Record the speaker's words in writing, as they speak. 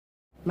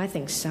My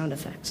thing's sound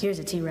effects. Here's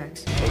a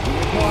T-Rex. What the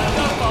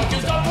fuck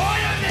is the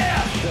point of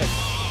this?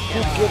 Who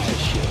gives a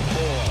shit?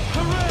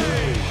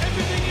 Hooray!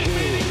 Everything is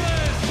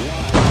meaningless!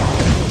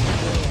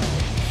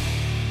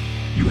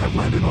 You have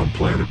landed on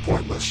Planet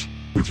Pointless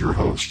with your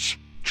hosts,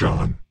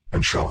 John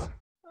and Sean.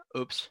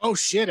 Oops. Oh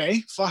shit,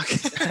 eh? Fuck.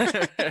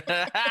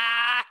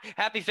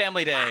 Happy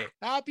Family Day.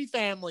 Happy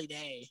Family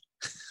Day.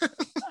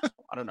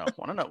 I don't know.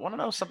 Want to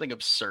know something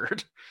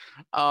absurd?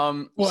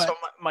 What? So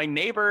my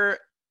neighbor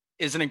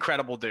is an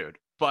incredible dude,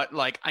 but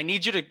like I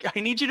need you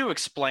to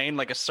explain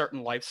like a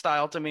certain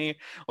lifestyle to me.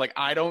 Like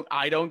I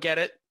don't get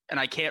it, and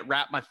I can't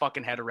wrap my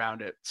fucking head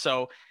around it.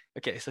 So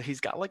okay, so he's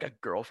got like a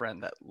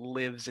girlfriend that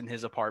lives in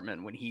his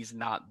apartment when he's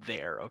not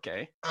there.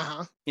 Okay.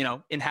 Uh-huh. You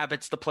know,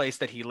 inhabits the place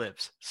that he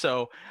lives.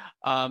 So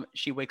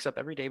she wakes up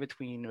every day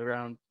between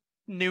around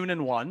noon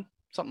and 1,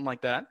 something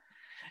like that,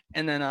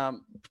 and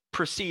then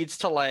proceeds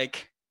to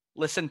like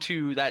listen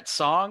to that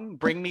song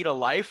 "Bring Me to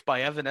Life"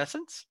 by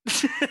Evanescence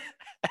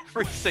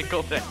every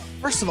single day.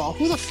 First of all,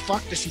 who the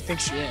fuck does she think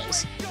she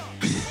is?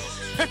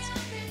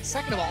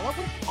 Second of all, what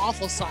an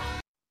awful song.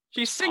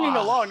 She's singing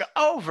along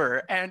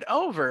over and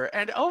over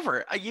and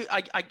over.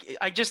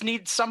 I just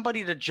need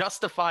somebody to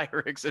justify her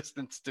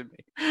existence to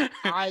me.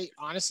 I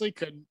honestly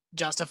couldn't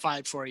justify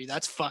it for you.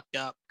 That's fucked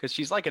up. Because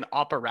she's like an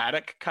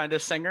operatic kind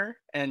of singer,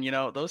 and you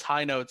know those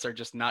high notes are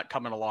just not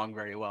coming along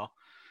very well.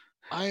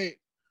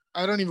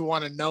 I don't even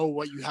want to know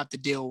what you have to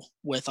deal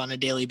with on a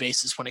daily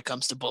basis when it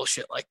comes to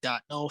bullshit like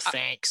that. No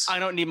thanks. I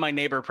don't need my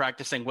neighbor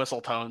practicing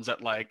whistle tones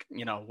at like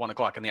 1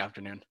 o'clock in the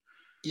afternoon.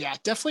 Yeah,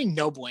 definitely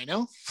no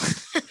bueno.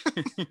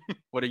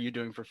 What are you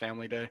doing for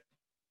Family Day?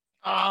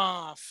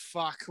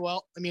 Fuck.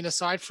 Well, I mean,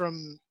 aside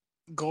from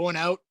going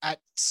out at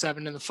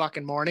 7 in the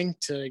fucking morning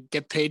to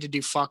get paid to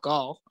do fuck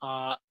all,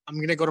 I'm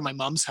gonna go to my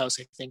mom's house,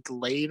 I think,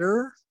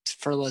 later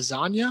for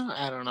lasagna.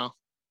 I don't know.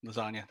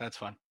 Lasagna, that's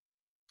fun.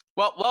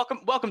 Well,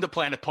 welcome to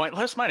Planet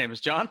Pointless. My name is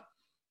John.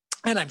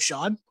 And I'm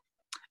Sean.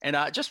 And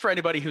just for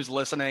anybody who's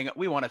listening,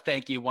 we want to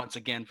thank you once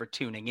again for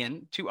tuning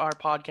in to our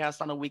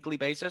podcast on a weekly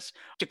basis.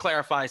 To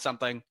clarify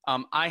something,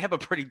 I have a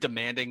pretty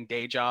demanding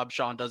day job.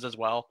 Sean does as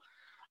well.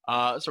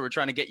 So we're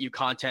trying to get you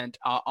content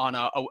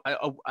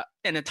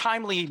in a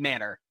timely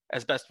manner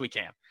as best we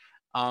can.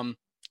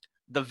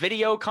 The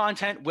video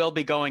content will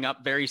be going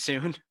up very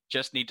soon.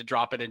 Just need to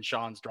drop it in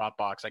Sean's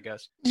Dropbox, I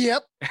guess.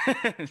 Yep.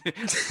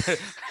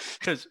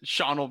 Because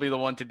Sean will be the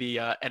one to be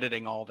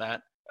editing all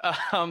that.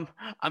 So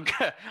I'm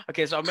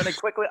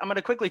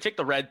gonna quickly take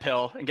the red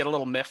pill and get a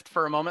little miffed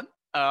for a moment.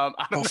 I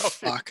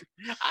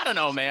don't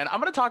know, man.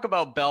 I'm gonna talk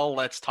about Bell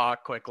Let's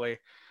Talk quickly.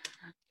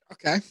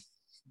 Okay.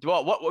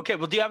 Well,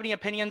 do you have any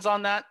opinions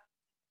on that?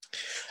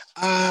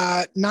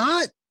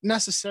 Not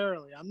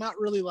necessarily. I'm not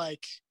really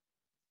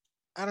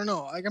I don't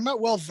know. Like I'm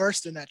not well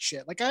versed in that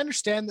shit. Like I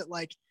understand that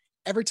like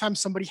every time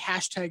somebody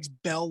hashtags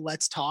Bell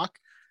Let's Talk,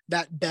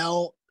 that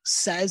Bell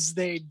says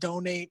they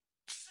donate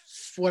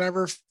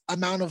whatever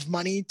amount of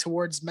money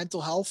towards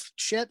mental health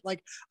shit.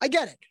 Like I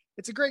get it.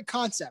 It's a great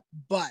concept,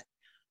 but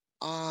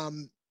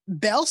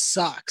Bell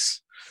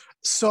sucks.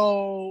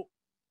 So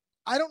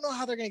I don't know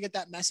how they're going to get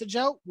that message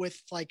out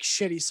with like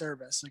shitty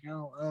service. Like I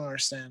don't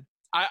understand.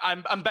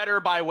 I'm better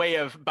by way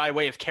of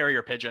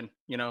carrier pigeon,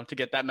 to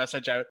get that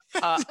message out.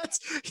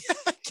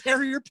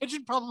 Carrier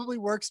pigeon probably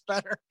works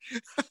better.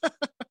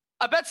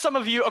 I bet some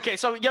of you, okay,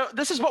 so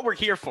this is what we're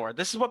here for.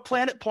 This is what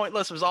Planet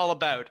Pointless was all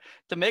about,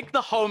 to make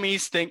the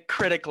homies think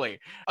critically.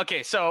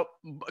 Okay, so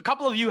a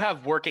couple of you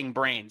have working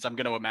brains, I'm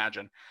going to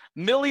imagine.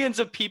 Millions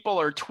of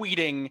people are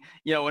tweeting,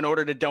 in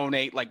order to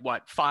donate like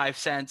what, 5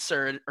 cents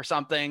or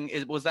something.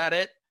 Was that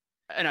it?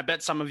 And I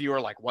bet some of you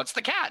are like, what's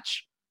the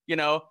catch?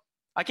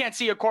 I can't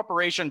see a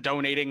corporation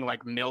donating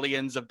like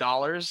millions of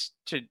dollars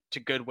to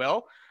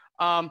Goodwill.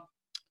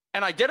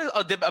 And I did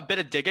a bit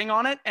of digging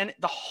on it, and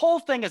the whole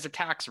thing is a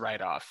tax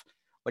write-off.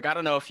 Like, I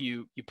don't know if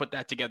you put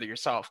that together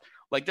yourself.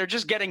 Like, they're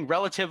just getting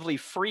relatively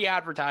free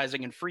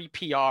advertising and free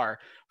PR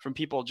from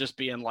people just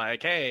being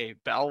like, hey,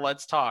 Bell,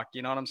 let's talk.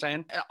 You know what I'm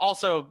saying?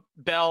 Also,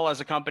 Bell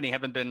as a company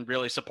haven't been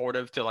really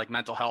supportive to like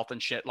mental health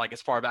and shit, like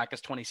as far back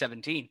as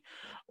 2017,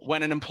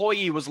 when an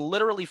employee was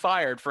literally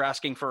fired for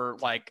asking for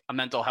like a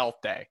mental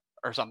health day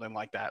or something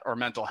like that, or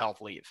mental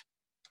health leave.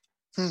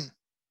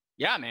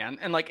 Yeah, man.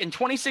 And like in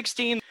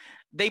 2016,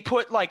 they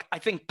put like, I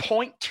think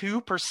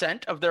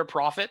 0.2% of their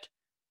profit,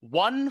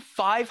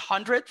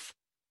 1/500th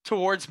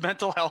towards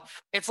mental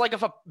health. It's like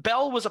if a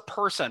Bell was a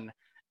person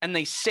and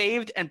they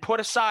saved and put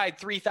aside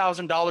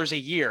 $3,000 a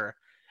year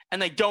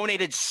and they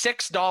donated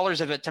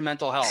 $6 of it to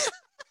mental health.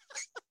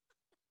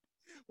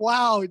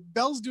 Wow,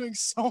 Bell's doing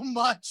so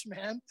much,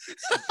 man.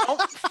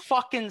 Don't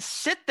fucking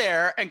sit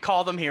there and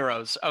call them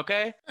heroes,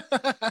 okay?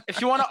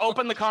 If you want to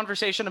open the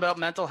conversation about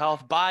mental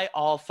health, by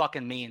all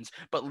fucking means,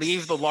 but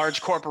leave the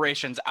large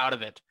corporations out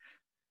of it.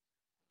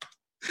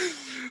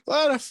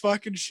 What a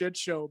fucking shit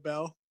show,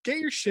 Bell. Get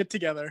your shit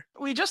together.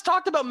 We just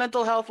talked about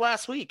mental health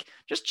last week.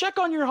 Just check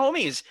on your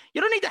homies. You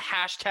don't need to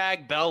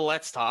hashtag Bell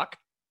Let's Talk.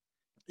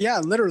 Yeah,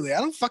 literally. I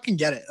don't fucking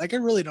get it. Like, I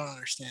really don't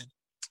understand.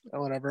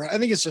 Whatever. I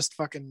think it's just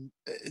fucking.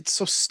 It's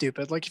so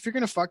stupid. Like, if you're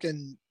gonna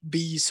fucking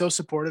be so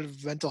supportive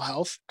of mental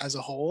health as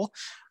a whole,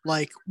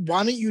 like,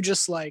 why don't you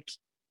just like,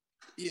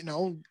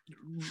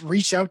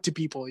 reach out to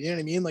people? You know what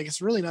I mean? Like,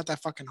 it's really not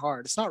that fucking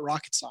hard. It's not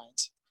rocket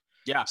science.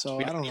 Yeah. So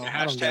we I don't need know. a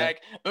I don't get hashtag.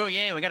 Oh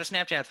yeah, we got a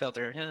Snapchat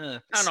filter.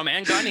 I don't know,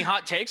 man. Got any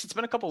hot takes? It's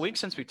been a couple weeks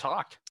since we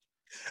talked.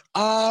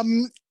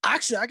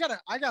 Actually, I got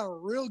a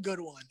real good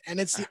one, and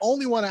it's the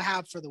only one I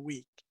have for the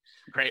week.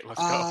 Great, let's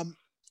go.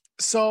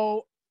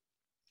 So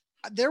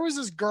there was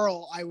this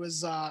girl I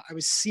was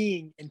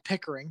seeing in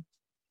Pickering,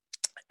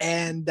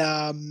 and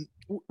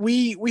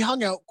we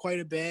hung out quite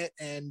a bit,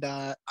 and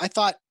I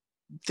thought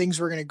things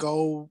were gonna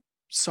go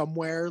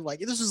somewhere. Like,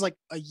 this was like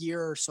a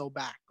year or so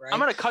back, right? I'm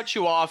gonna cut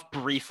you off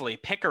briefly.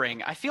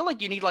 Pickering. I feel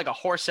like you need like a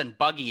horse and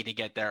buggy to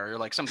get there, or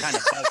like some kind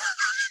of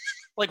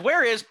like,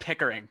 where is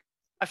Pickering?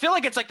 I feel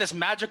like it's like this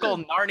magical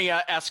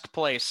Narnia-esque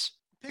place.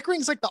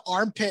 Pickering's like the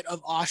armpit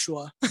of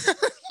Oshawa,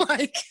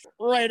 like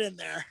right in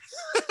there.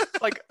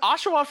 Like,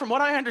 Oshawa, from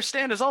what I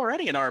understand, is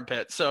already an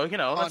armpit, so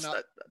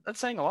that's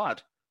saying a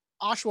lot.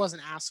 Oshawa's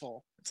an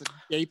asshole. It's a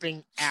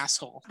gaping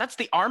asshole. That's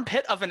the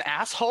armpit of an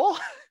asshole?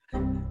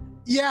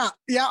 Yeah,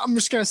 I'm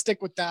just gonna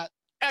stick with that.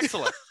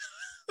 Excellent.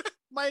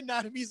 My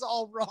anatomy's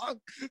all wrong.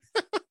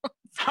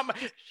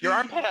 Your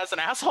armpit has an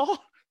asshole?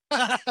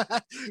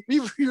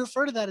 we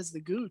refer to that as the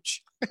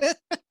gooch.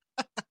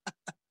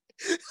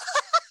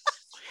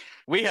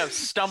 We have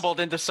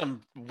stumbled into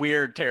some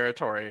weird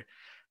territory.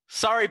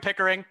 Sorry,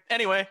 Pickering.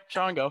 Anyway,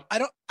 Sean, go. I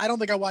don't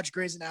think I watch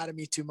Grey's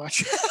Anatomy too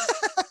much.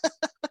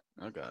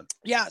 Oh God.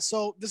 Yeah,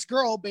 so this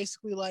girl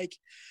basically, like,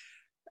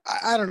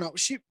 I don't know.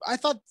 I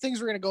thought things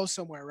were gonna go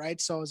somewhere,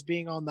 right? So I was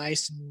being all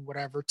nice and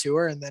whatever to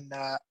her, and then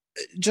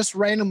just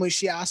randomly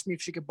she asked me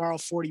if she could borrow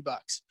 $40.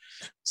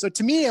 So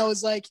to me, I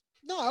was like,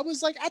 no, I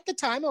was like, at the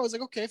time, I was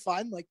like, okay,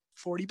 fine, like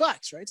 $40,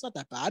 right? It's not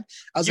that bad.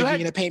 I was like, you're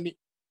gonna pay me.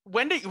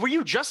 Were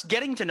you just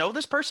getting to know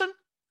this person?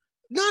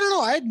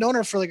 No. I had known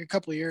her for like a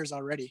couple of years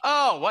already.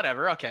 Oh,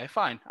 whatever. Okay,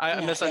 fine.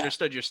 I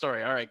misunderstood your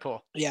story. All right,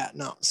 cool. Yeah,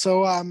 no.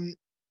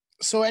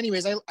 So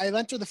anyways, I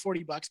lent her the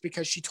 $40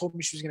 because she told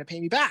me she was gonna pay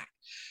me back.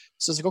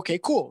 So I was like, okay,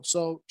 cool.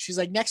 So she's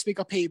like, next week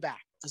I'll pay you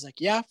back. I was like,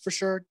 yeah, for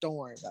sure. Don't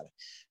worry about it.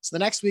 So the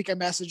next week I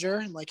message her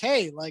and like,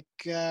 hey, like,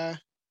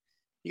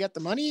 you got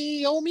the money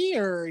you owe me,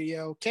 or are you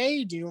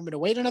okay? Do you want me to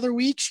wait another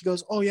week? She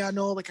goes, oh yeah,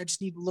 no, like I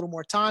just need a little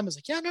more time. I was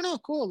like, yeah, no,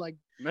 cool. Like,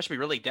 you must be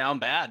really down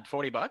bad.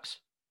 $40?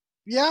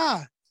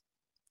 Yeah.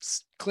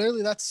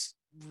 Clearly that's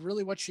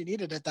really what she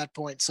needed at that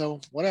point. So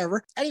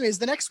whatever. Anyways,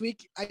 the next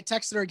week I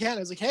texted her again.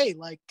 I was like, hey,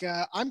 like,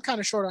 I'm kind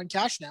of short on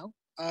cash now.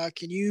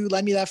 Can you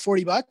lend me that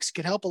 $40?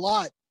 Could help a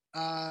lot.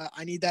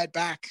 I need that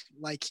back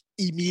like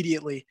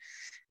immediately.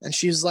 And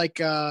she was like,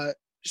 yeah,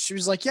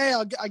 she's like,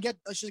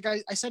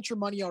 I sent your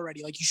money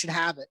already. Like, you should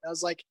have it. I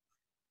was like,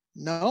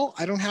 no,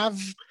 I don't have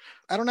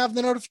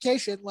the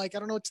notification. Like, I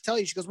don't know what to tell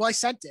you. She goes, well, I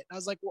sent it. I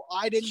was like, well,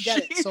 I didn't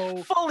get it.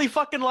 So fully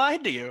fucking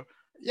lied to you.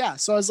 Yeah.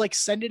 So I was like,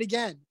 send it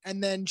again.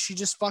 And then she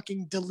just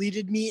fucking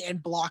deleted me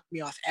and blocked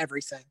me off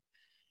everything.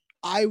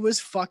 I was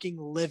fucking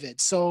livid.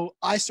 So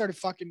I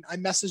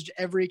messaged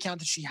every account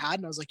that she had,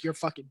 and I was like, you're a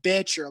fucking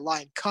bitch. You're a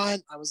lying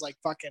cunt. I was like,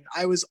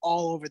 I was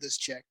all over this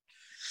chick.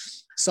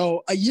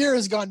 So a year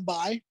has gone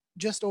by,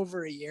 just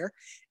over a year,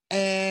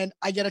 and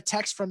I get a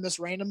text from this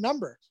random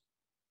number.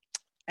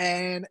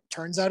 And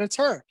turns out it's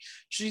her.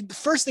 The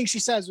first thing she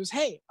says was,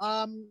 hey,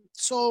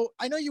 so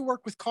I know you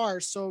work with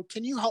cars, so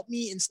can you help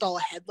me install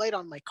a headlight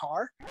on my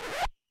car?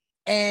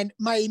 And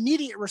my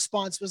immediate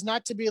response was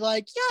not to be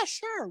like, yeah,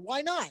 sure,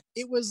 why not?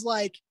 It was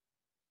like,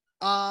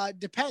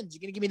 depends. You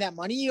gonna give me that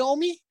money you owe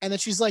me? And then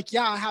she's like,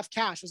 yeah, I have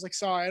cash. I was like,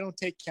 sorry, I don't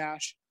take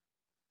cash.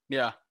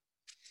 Yeah.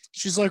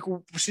 She's like,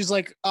 who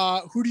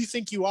do you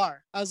think you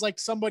are? I was like,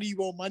 somebody you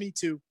owe money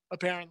to,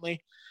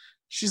 apparently.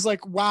 She's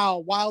like,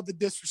 wow, the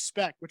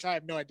disrespect, which I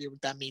have no idea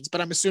what that means, but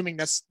I'm assuming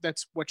that's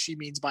what she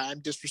means by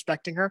I'm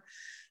disrespecting her.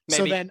 Maybe.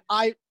 So then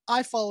I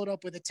followed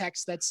up with a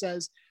text that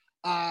says,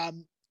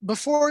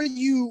 before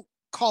you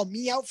call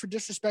me out for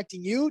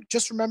disrespecting you,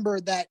 just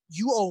remember that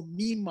you owe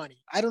me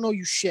money. I don't owe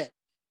you shit.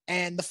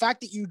 And the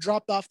fact that you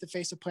dropped off the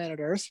face of planet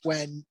Earth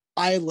when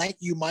I lent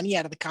you money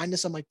out of the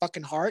kindness of my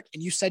fucking heart,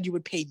 and you said you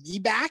would pay me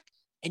back,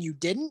 and you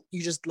didn't,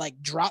 you just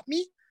like dropped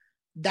me.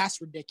 That's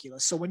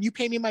ridiculous. So when you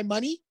pay me my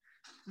money,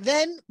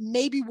 then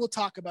maybe we'll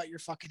talk about your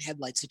fucking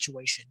headlight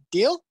situation.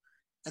 Deal?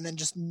 And then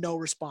just no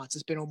response.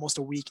 It's been almost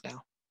a week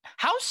now.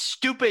 How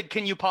stupid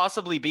can you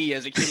possibly be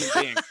as a human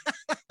being?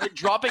 Like,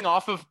 dropping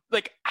off of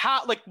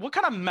what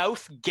kind of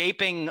mouth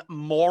gaping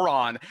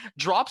moron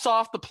drops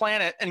off the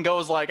planet and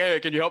goes like, hey,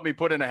 can you help me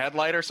put in a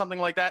headlight or something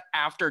like that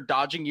after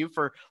dodging you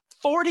for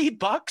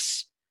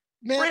 $40?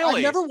 Man,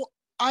 really?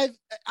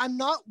 I'm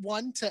not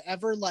one to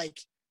ever like,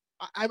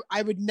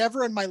 I would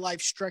never in my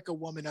life strike a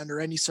woman under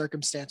any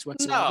circumstance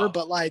whatsoever. No.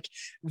 But like,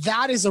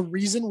 that is a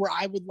reason where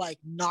I would like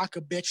knock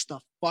a bitch the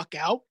fuck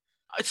out.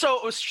 So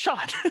it was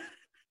shot.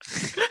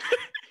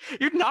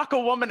 You'd knock a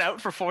woman out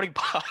for $40.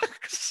 I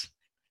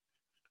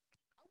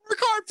work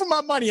hard for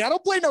my money. I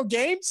don't play no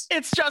games.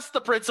 It's just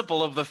the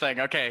principle of the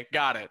thing. Okay,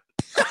 got it.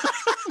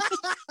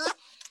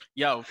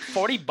 Yo,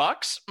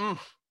 $40? Mm.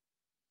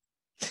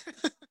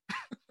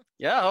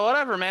 Yeah,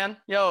 whatever, man.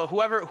 Yo,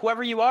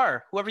 whoever you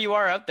are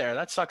out there,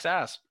 that sucks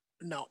ass.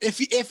 No,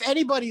 if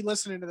anybody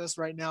listening to this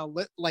right now,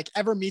 like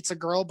ever meets a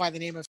girl by the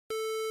name of,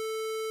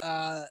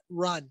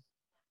 run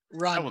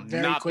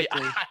very quickly.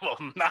 I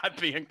will not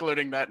be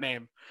including that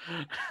name.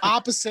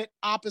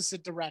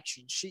 opposite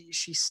direction.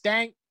 She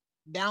stank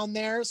down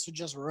there, so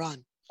just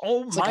run.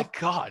 Oh It's my like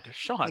God,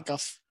 Sean.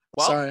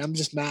 Well- Sorry, I'm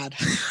just mad.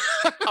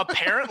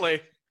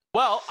 Apparently.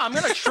 Well, I'm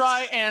gonna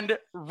try and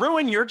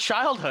ruin your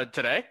childhood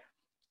today.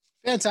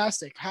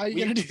 Fantastic. How are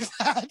you gonna do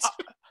that?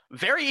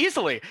 Very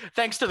easily.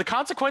 Thanks to the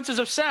consequences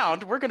of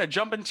sound, we're gonna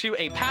jump into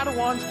a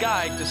Padawan's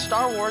guide to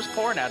Star Wars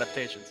porn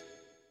adaptations.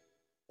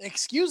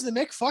 Excuse the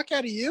Mick fuck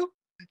out of you.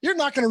 You're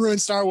not gonna ruin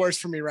Star Wars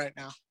for me right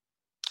now.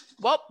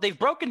 Well, they've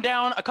broken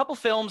down a couple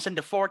films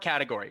into 4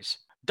 categories.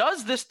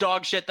 Does this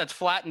dog shit that's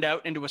flattened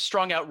out into a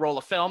strung out roll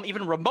of film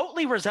even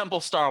remotely resemble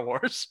Star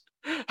Wars?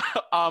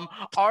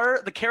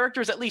 Are the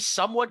characters at least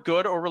somewhat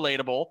good or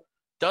relatable?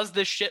 Does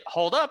this shit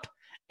hold up?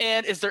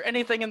 And is there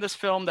anything in this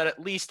film that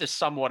at least is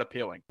somewhat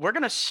appealing? We're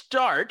going to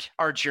start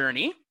our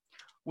journey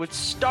with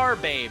Star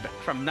Babe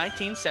from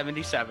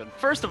 1977.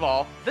 First of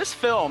all, this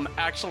film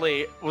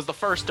actually was the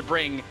first to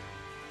bring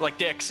like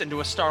dicks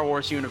into a Star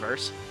Wars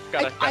universe.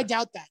 I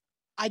doubt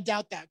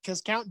that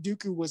because Count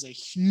Dooku was a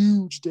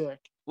huge dick.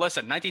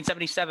 Listen,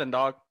 1977,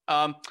 dog.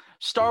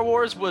 Star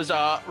Wars was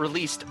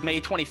released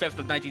May 25th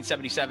of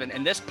 1977,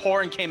 and this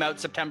porn came out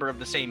September of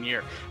the same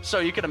year. So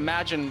you can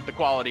imagine the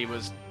quality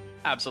was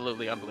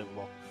absolutely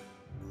unbelievable.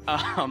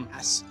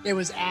 It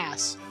was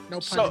ass. No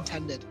pun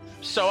intended.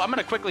 So I'm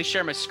gonna quickly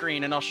share my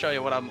screen, and I'll show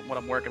you what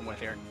I'm working with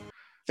here.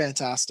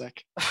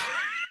 Fantastic.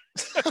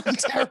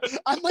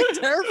 I'm like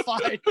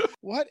terrified.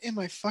 What am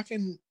I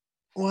fucking?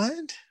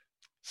 What?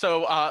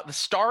 So the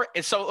Star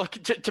is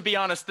to be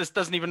honest, this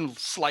doesn't even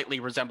slightly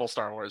resemble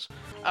Star Wars.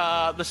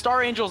 The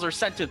Star Angels are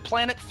sent to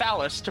planet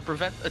Phallus to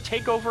prevent a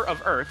takeover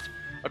of Earth,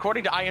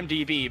 according to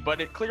IMDb,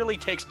 but it clearly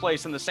takes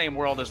place in the same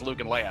world as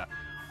Luke and Leia.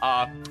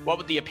 What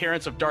with the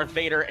appearance of Darth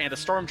Vader and a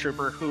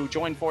stormtrooper who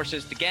join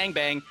forces to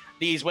gangbang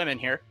these women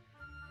here.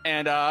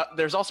 And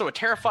there's also a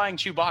terrifying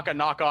Chewbacca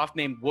knockoff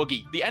named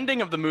Woogie. The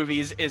ending of the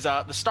movies is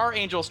the Star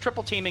Angels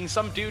triple teaming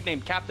some dude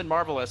named Captain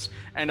Marvelous.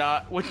 And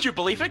wouldn't you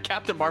believe it?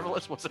 Captain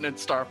Marvelous wasn't in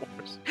Star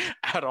Wars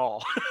at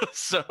all.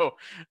 So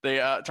they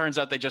turns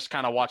out they just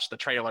kind of watched the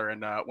trailer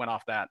and went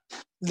off that.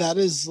 That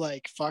is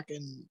like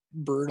fucking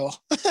brutal.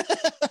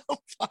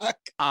 Fuck.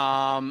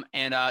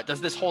 And does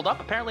this hold up?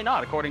 Apparently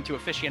not, according to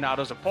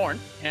aficionados of porn.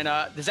 And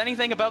does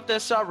anything about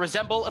this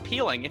resemble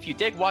appealing? If you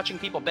dig watching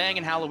people bang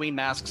in Halloween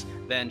masks,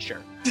 then sure.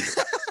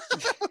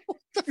 What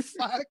the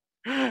fuck?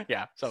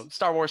 Yeah, so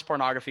Star Wars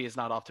pornography is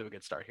not off to a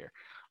good start here.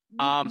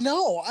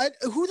 No,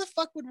 who the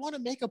fuck would want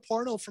to make a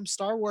porno from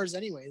Star Wars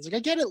anyways? Like, I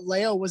get it,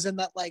 Leia was in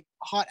that like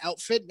hot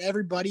outfit and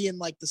everybody in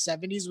like the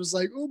 70s was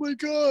like, oh my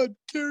God,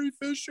 Carrie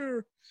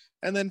Fisher.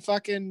 And then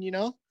fucking,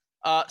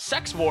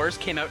 Sex Wars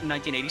came out in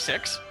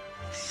 1986.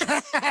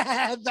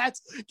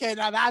 That's okay.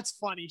 Now that's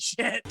funny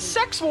shit.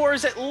 Sex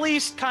Wars at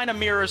least kind of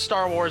mirrors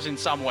Star Wars in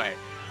some way.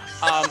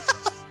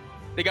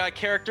 They got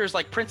characters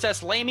like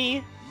Princess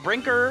Laimee,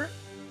 Brinker,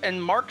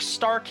 and Mark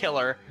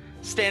Starkiller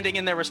standing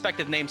in their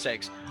respective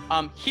namesakes.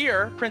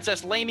 Here,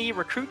 Princess Laimee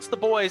recruits the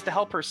boys to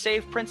help her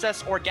save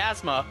Princess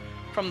Orgasma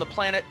from the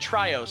planet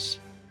Trios.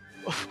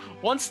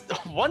 Once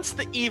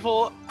the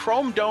evil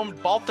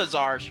chrome-domed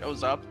Balthazar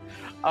shows up,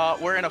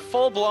 we're in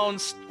full-blown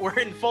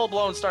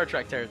Star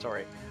Trek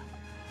territory.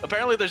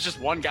 Apparently, there's just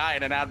one guy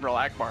in an Admiral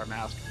Akbar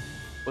mask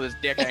with his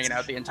dick hanging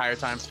out the entire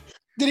time.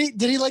 Did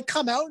he like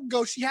come out and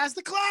go, she has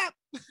the clap?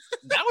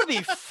 That would be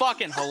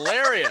fucking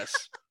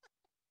hilarious.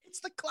 It's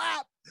the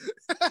clap.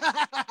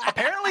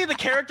 Apparently, the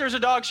characters are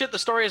dog shit, the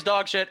story is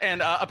dog shit,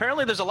 and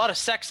apparently there's a lot of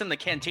sex in the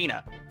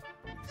cantina.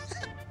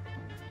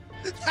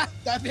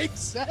 That makes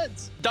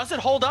sense. Does it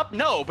hold up?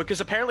 No,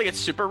 because apparently it's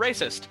super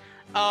racist.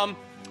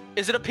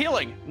 Is it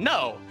appealing?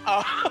 No.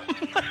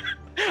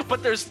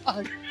 But there's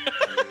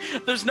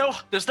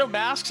no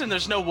masks and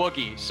there's no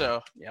Woogie,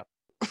 so yeah.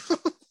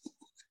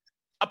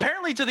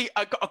 Apparently,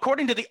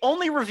 according to the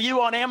only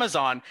review on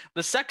Amazon,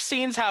 the sex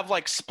scenes have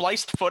like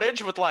spliced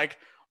footage with like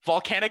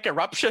volcanic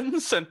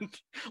eruptions and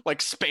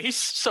like space,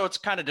 so it's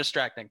kind of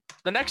distracting.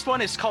 The next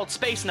one is called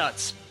Space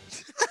Nuts.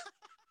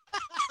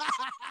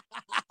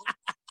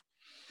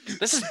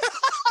 This is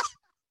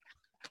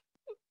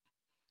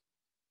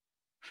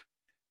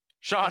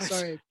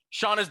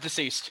Sean is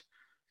deceased.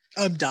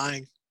 I'm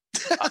dying.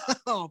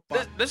 Oh,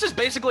 this is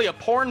basically a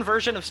porn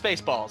version of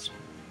Spaceballs.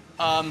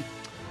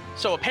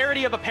 So a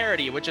parody of a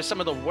parody, which is some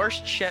of the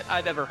worst shit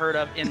I've ever heard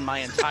of in my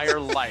entire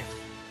life.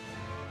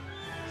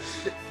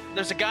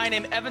 There's a guy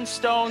named Evan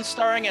Stone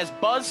starring as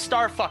Buzz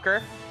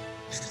Starfucker,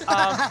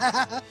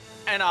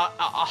 and a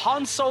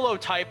Han Solo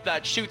type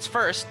that shoots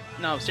first.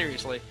 No,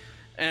 seriously.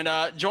 And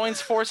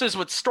joins forces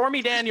with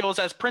Stormy Daniels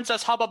as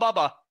Princess Hubba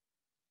Bubba.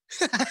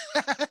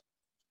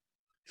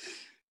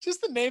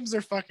 Just the names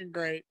are fucking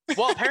great.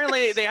 Well,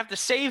 apparently they have to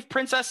save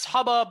Princess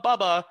Hubba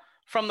Bubba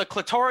from the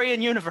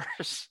Clitorian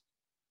universe.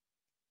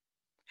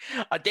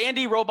 A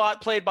dandy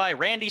robot played by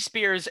Randy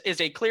Spears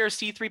is a clear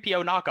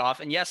C-3PO knockoff,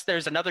 and yes,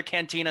 there's another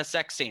Cantina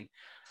sex scene.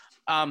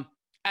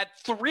 At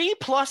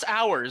 3+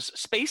 hours,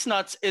 Space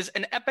Nuts is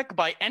an epic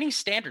by any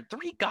standard.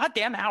 3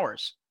 goddamn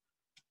hours.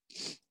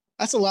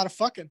 That's a lot of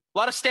fucking. A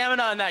lot of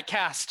stamina in that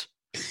cast.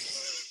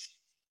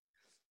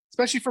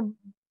 Especially from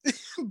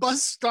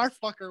Buzz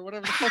Starfucker,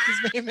 whatever the fuck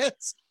his name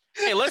is.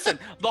 Hey, listen,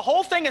 the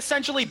whole thing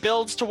essentially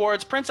builds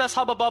towards Princess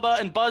Hubba Bubba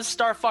and Buzz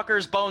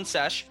Starfucker's bone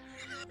sesh.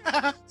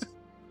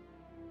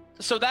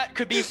 So that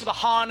could be for the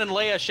Han and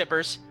Leia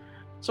shippers.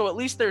 So at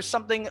least there's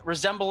something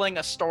resembling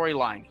a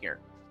storyline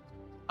here.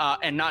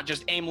 And not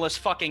just aimless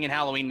fucking in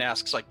Halloween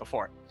masks like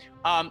before.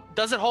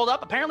 Does it hold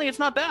up? Apparently it's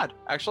not bad,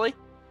 actually.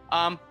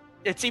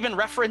 It's even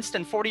referenced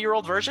in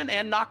 40-year-old version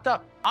and knocked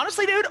up.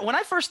 Honestly, dude, when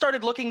I first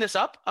started looking this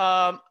up,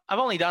 I've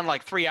only done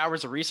like 3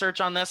 hours of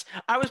research on this.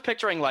 I was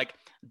picturing like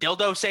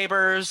dildo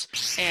sabers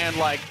and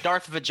like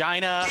Darth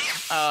Vagina.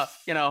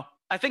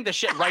 I think this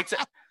shit writes it.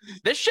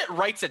 This shit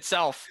writes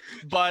itself.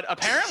 But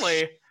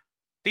apparently,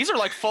 these are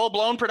like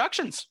full-blown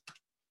productions.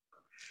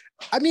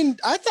 I mean,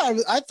 I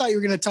thought you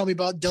were gonna tell me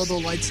about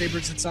dildo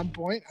lightsabers at some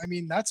point. I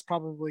mean, that's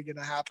probably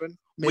gonna happen.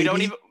 Maybe.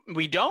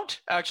 We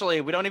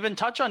don't even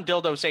touch on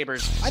dildo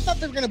sabers. I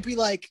thought they were gonna be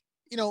like,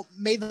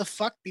 may the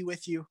fuck be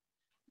with you.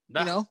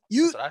 Nah,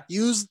 use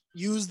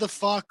the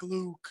fuck,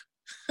 Luke.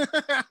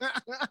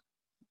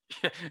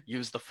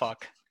 Use the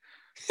fuck.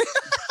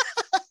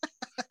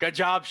 Good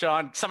job,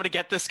 Sean. Somebody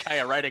get this guy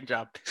a writing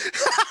job.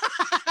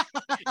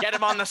 Get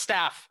him on the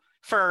staff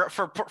for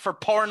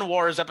Porn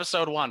Wars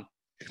episode 1.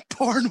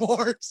 Porn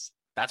Wars.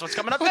 That's what's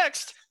coming up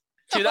next.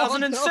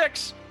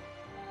 2006.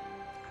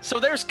 So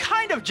there's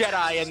kind of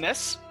Jedi in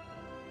this.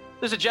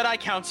 There's a Jedi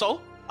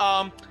Council.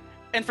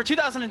 And for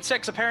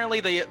 2006, apparently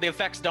the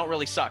effects don't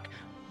really suck.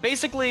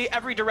 Basically,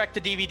 every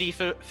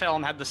direct-to-DVD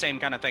film had the same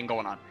kind of thing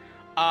going on.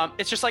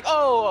 It's just like,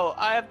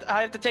 I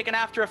have to take an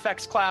After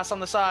Effects class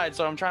on the side,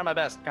 so I'm trying my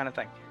best kind of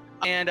thing.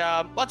 And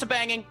lots of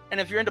banging. And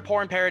if you're into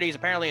porn parodies,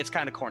 apparently it's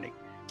kind of corny.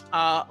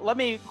 Let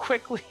me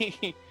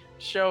quickly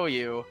show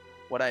you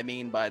what I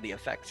mean by the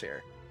effects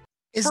here.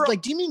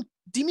 Do you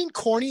mean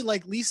corny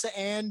like Lisa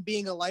Ann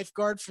being a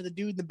lifeguard for the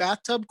dude in the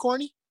bathtub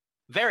corny?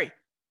 Very.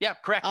 Yeah,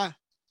 correct.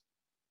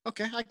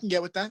 Okay, I can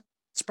get with that.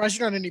 Surprised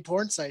you're not on any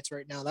porn sites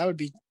right now. That would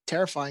be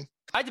terrifying.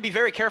 I had to be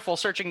very careful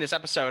searching this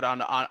episode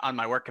on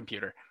my work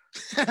computer.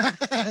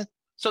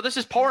 So this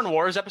is Porn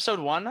Wars episode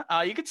 1.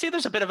 You can see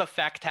there's a bit of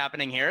effect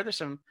happening here. There's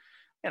some,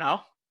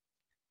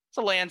 it's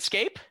a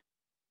landscape.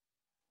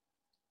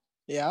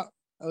 Yeah,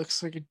 that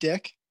looks like a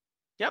dick.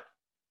 Yep.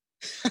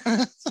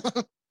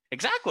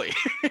 Exactly.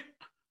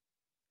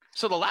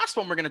 So the last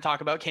one we're going to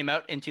talk about came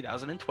out in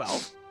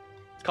 2012.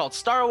 It's called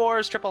Star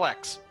Wars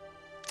XXX.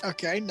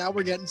 Okay, now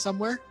we're getting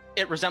somewhere.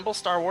 It resembles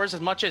Star Wars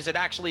as much as it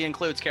actually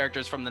includes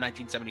characters from the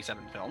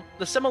 1977 film.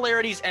 The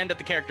similarities end at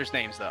the characters'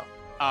 names, though.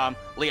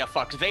 Leia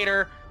fucks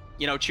Vader.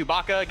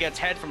 Chewbacca gets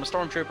head from a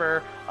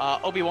stormtrooper.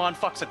 Obi-Wan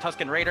fucks a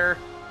Tusken Raider.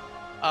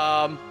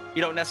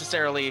 You don't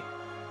necessarily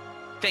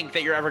think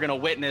that you're ever going to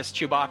witness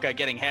Chewbacca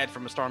getting head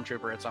from a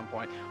stormtrooper at some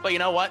point. But you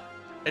know what?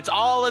 It's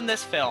all in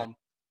this film.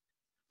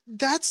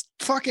 That's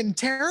fucking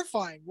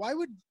terrifying.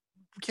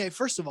 Okay,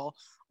 first of all,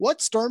 what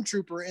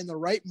stormtrooper in the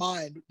right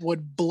mind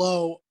would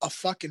blow a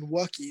fucking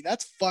Wookiee?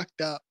 That's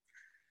fucked up.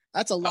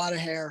 That's a lot of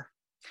hair.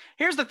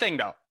 Here's the thing,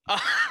 though.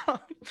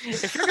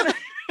 If you're gonna,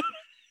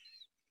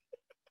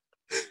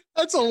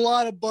 that's a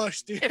lot of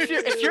bush, dude.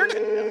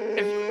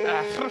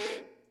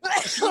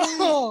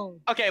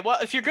 Okay, well,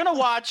 if you're gonna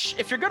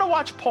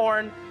watch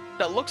porn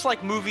that looks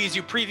like movies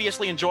you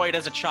previously enjoyed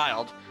as a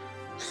child,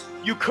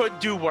 you could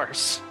do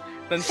worse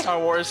than Star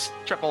Wars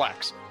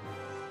XXX.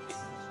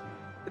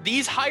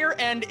 These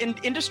higher-end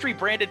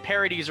industry-branded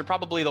parodies are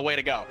probably the way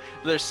to go.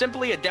 There's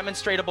simply a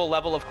demonstrable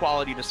level of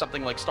quality to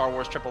something like Star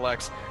Wars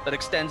XXX that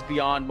extends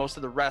beyond most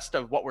of the rest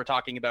of what we're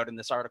talking about in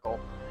this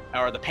article,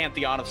 or the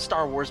pantheon of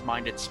Star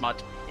Wars-minded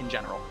smut in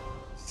general.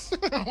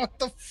 What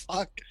the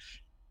fuck?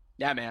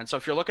 Yeah, man. So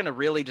if you're looking to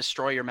really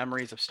destroy your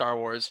memories of Star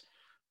Wars,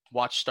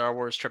 watch Star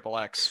Wars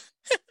XXX.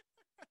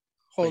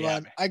 Hold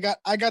on. Man.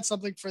 I got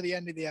something for the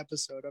end of the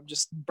episode. I'm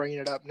just bringing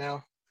it up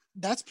now.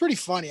 That's pretty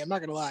funny. I'm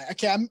not gonna lie.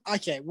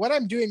 Okay. What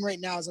I'm doing right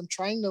now is I'm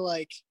trying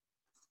to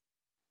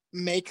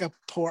make a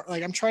porn.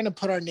 I'm trying to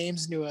put our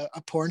names into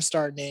a porn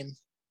star name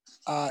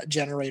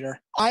generator.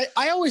 I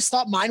always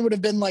thought mine would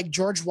have been like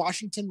George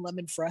Washington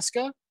Lemon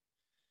Fresca,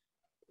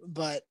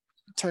 but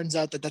turns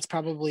out that that's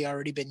probably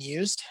already been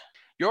used.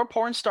 Your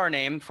porn star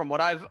name, from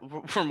what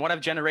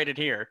I've generated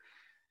here,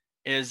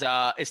 is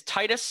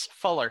Titus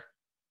Fuller.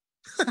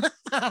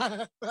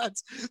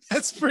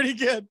 That's pretty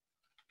good.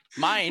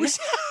 Mine is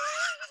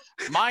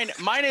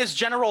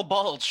General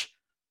Bulge.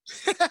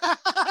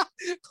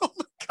 Oh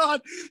my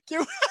god.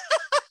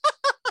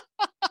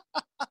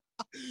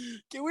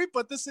 Can we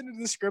put this in the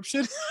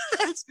description?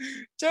 It's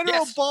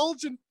General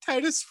Bulge and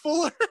Titus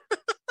Fuller.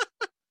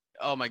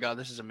 Oh my god,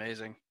 this is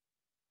amazing.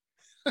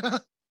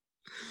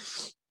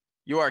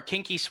 You are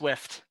Kinky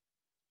Swift.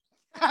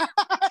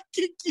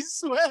 Kinky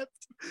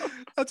Swift.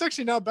 That's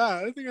actually not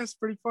bad. I think that's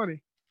pretty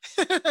funny.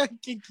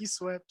 Kinky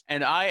Swift.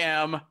 And I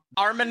am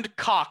Armand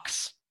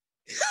Cox.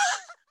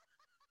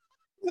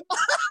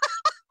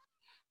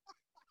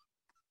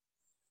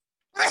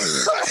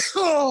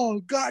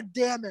 Oh, God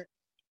damn it.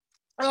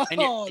 Oh,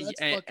 And you, that's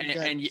fucking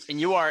good. and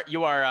you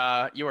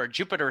are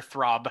Jupiter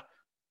Throb.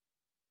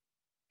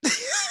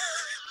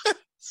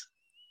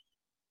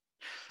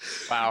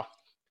 Wow.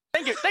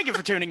 Thank you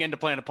for tuning in to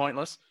Planet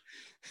Pointless.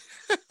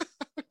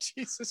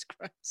 Jesus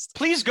Christ.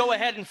 Please go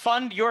ahead and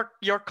fund your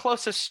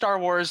closest Star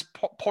Wars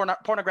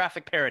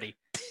pornographic parody.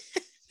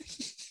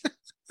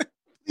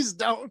 Please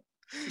don't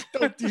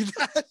do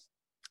that.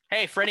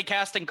 Hey, for any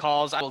casting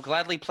calls, I will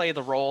gladly play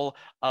the role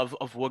of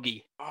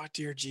Woogie. Oh,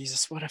 dear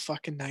Jesus, what a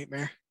fucking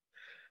nightmare.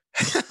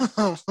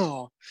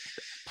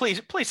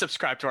 Please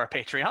subscribe to our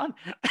Patreon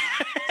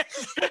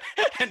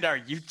and our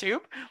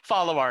YouTube.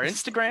 Follow our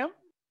Instagram,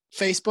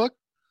 Facebook,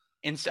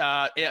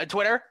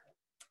 Twitter,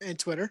 and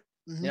Twitter.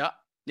 Mhm.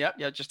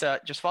 Yeah.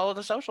 Just follow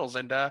the socials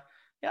and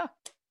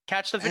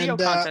catch the video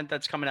And, content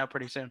that's coming out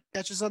pretty soon.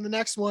 Catch us on the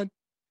next one.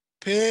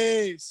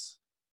 Peace.